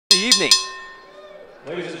evening.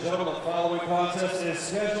 Ladies and gentlemen, the following contest is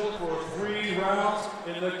scheduled for 3 rounds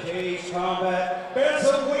in the cage combat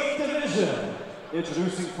bantamweight division.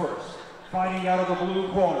 Introducing first, fighting out of the blue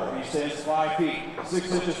corner, he stands 5 feet,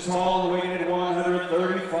 6 inches tall, and weighing at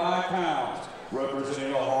 135 pounds.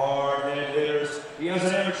 Representing the hard-head hitters, he has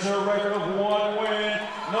an amateur record of 1 win,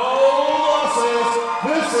 no losses.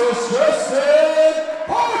 This is Justin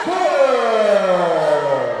Parker!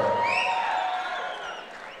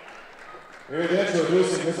 Here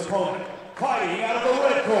introducing his opponent, fighting out of the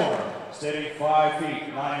red corner, standing 5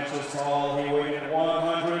 feet, 9 inches tall, he weighed in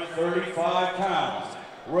 135 pounds.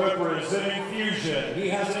 Representing Fusion, he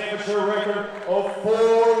has an amateur record of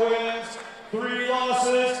 4 wins, 3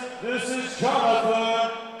 losses. This is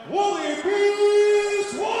Jonathan Woolly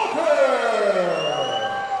Beast Walker!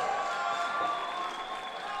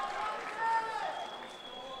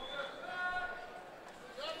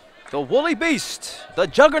 The Woolly Beast, the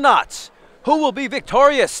Juggernaut, who will be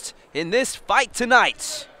victorious in this fight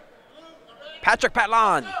tonight. Patrick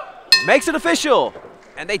Patlan makes it official,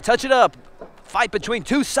 and they touch it up. Fight between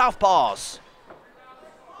 2 southpaws.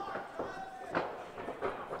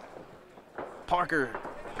 Parker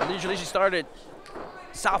usually she started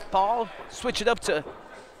southpaw, switch it up to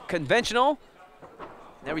conventional.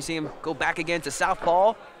 Now we see him go back again to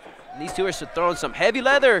southpaw. And these two are throwing some heavy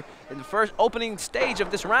leather in the first opening stage of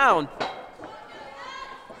this round.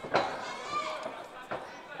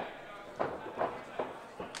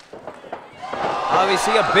 We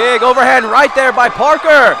see a big overhand right there by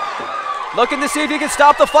Parker. Looking to see if he can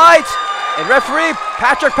stop the fight. And referee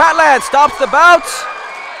Patrick Patlan stops the bout.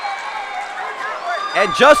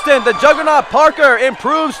 And Justin, the Juggernaut Parker,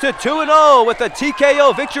 improves to 2-0 with a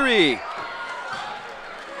TKO victory.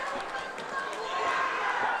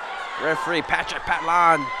 Referee Patrick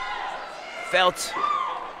Patlan felt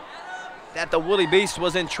that the Woolly Beast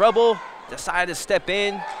was in trouble, decided to step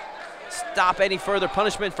in, stop any further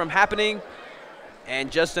punishment from happening.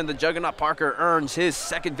 And Justin, the Juggernaut Parker, earns his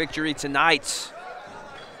 2nd victory tonight.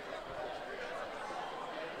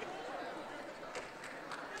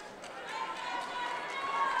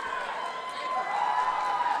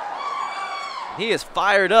 He is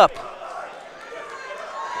fired up.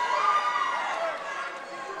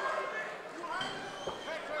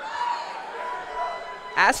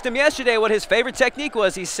 Asked him yesterday what his favorite technique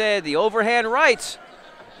was. He said the overhand right.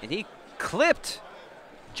 And he clipped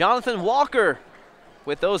Jonathan Walker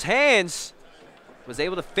with those hands. Was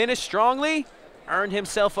able to finish strongly. Earned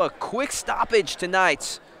himself a quick stoppage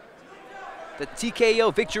tonight. The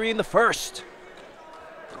TKO victory in the 1st.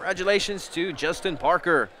 Congratulations to Justin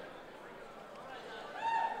Parker.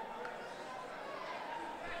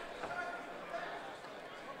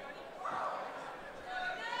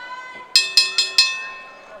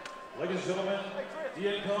 Ladies and gentlemen,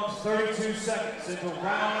 the comes 32 seconds into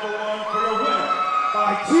round number 1 for your winner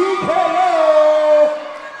by TKO,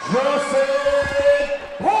 Justin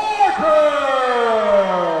Parker!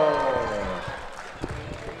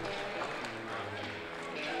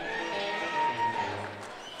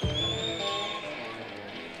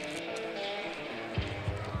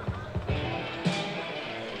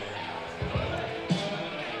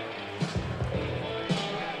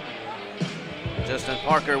 Justin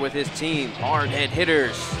Parker with his team, hard-head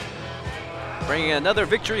hitters, bringing another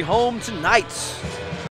victory home tonight.